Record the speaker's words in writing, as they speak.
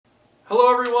Hello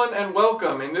everyone and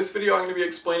welcome. In this video I'm going to be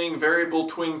explaining variable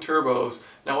twin turbos.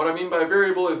 Now what I mean by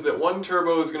variable is that one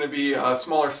turbo is going to be a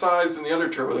smaller size than the other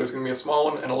turbo. There's going to be a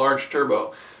small one and a large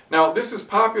turbo. Now this is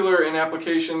popular in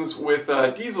applications with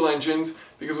diesel engines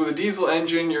because with a diesel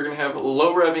engine you're going to have a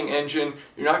low revving engine.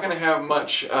 You're not going to have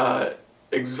much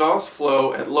exhaust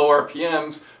flow at low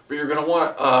RPMs, but you're going to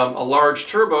want a large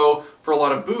turbo for a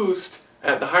lot of boost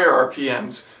at the higher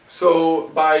RPMs. So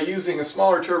by using a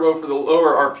smaller turbo for the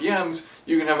lower RPMs,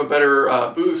 you can have a better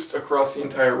boost across the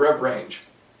entire rev range.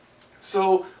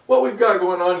 So what we've got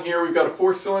going on here, we've got a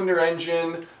 4-cylinder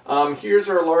engine. Here's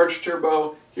our large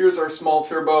turbo, here's our small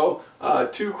turbo.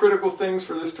 Two critical things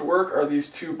for this to work are these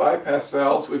two bypass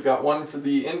valves. We've got one for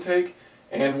the intake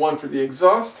and one for the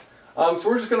exhaust. So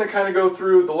we're just going to kind of go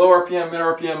through the low RPM, mid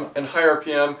RPM, and high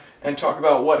RPM and talk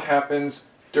about what happens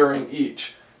during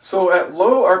each. So at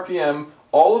low RPM,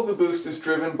 all of the boost is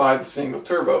driven by the single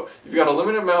turbo. You've got a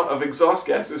limited amount of exhaust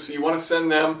gases, so you want to send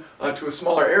them to a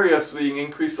smaller area so that you can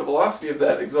increase the velocity of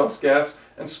that exhaust gas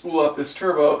and spool up this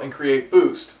turbo and create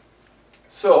boost.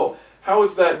 So how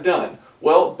is that done?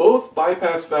 Well, both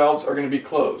bypass valves are going to be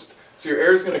closed. So your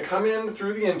air is going to come in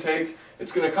through the intake,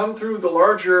 it's going to come through the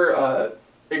larger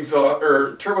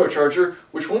turbocharger,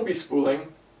 which won't be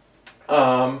spooling,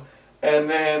 and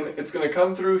then it's going to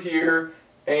come through here,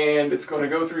 and it's going to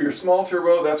go through your small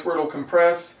turbo. That's where it'll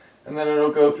compress, and then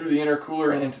it'll go through the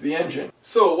intercooler and into the engine.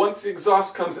 So once the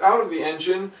exhaust comes out of the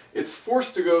engine, it's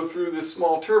forced to go through this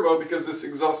small turbo because this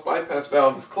exhaust bypass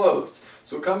valve is closed.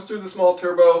 So it comes through the small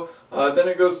turbo, then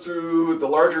it goes through the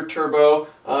larger turbo,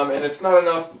 and it's not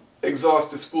enough exhaust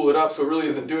to spool it up, so it really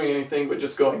isn't doing anything but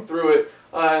just going through it,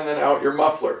 and then out your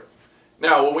muffler.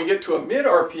 Now, when we get to a mid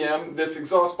RPM, this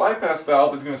exhaust bypass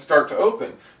valve is going to start to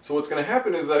open. So what's going to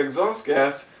happen is that exhaust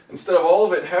gas, instead of all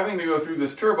of it having to go through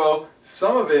this turbo,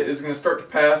 some of it is going to start to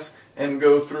pass and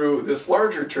go through this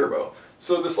larger turbo.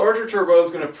 So this larger turbo is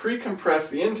going to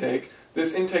pre-compress the intake.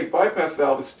 This intake bypass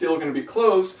valve is still going to be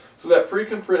closed, so that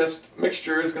pre-compressed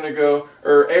mixture is going to go,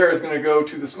 or air is going to go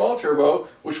to the small turbo,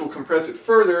 which will compress it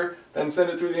further, then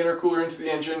send it through the intercooler into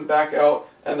the engine, back out,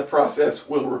 and the process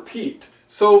will repeat.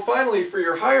 So finally, for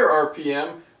your higher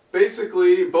RPM,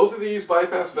 basically both of these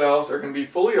bypass valves are going to be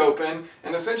fully open,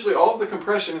 and essentially all of the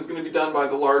compression is going to be done by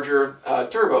the larger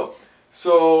turbo.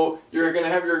 So you're going to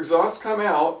have your exhaust come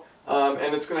out,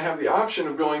 and it's going to have the option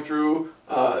of going through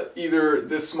either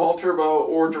this small turbo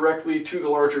or directly to the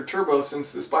larger turbo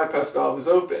since this bypass valve is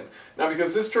open. Now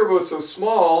because this turbo is so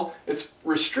small, it's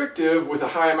restrictive with a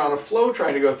high amount of flow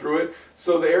trying to go through it,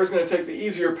 so the air is going to take the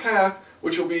easier path,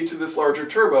 which will be to this larger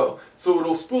turbo. So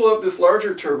it'll spool up this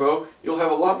larger turbo, you'll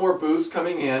have a lot more boost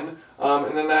coming in,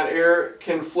 and then that air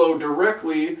can flow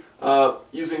directly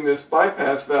using this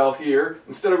bypass valve here.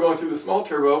 Instead of going through the small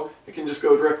turbo, it can just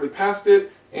go directly past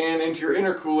it and into your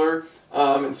intercooler,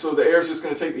 and so the air is just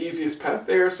going to take the easiest path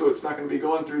there, so it's not going to be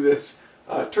going through this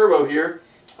turbo here,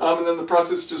 and then the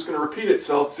process is just going to repeat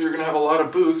itself, so you're going to have a lot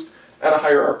of boost at a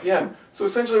higher RPM. So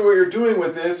essentially what you're doing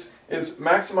with this is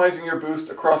maximizing your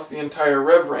boost across the entire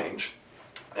rev range.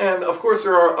 And of course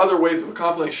there are other ways of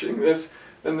accomplishing this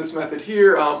than this method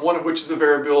here, one of which is a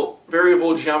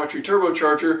variable geometry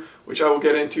turbocharger, which I will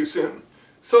get into soon.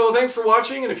 So thanks for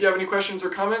watching, and if you have any questions or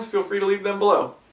comments, feel free to leave them below.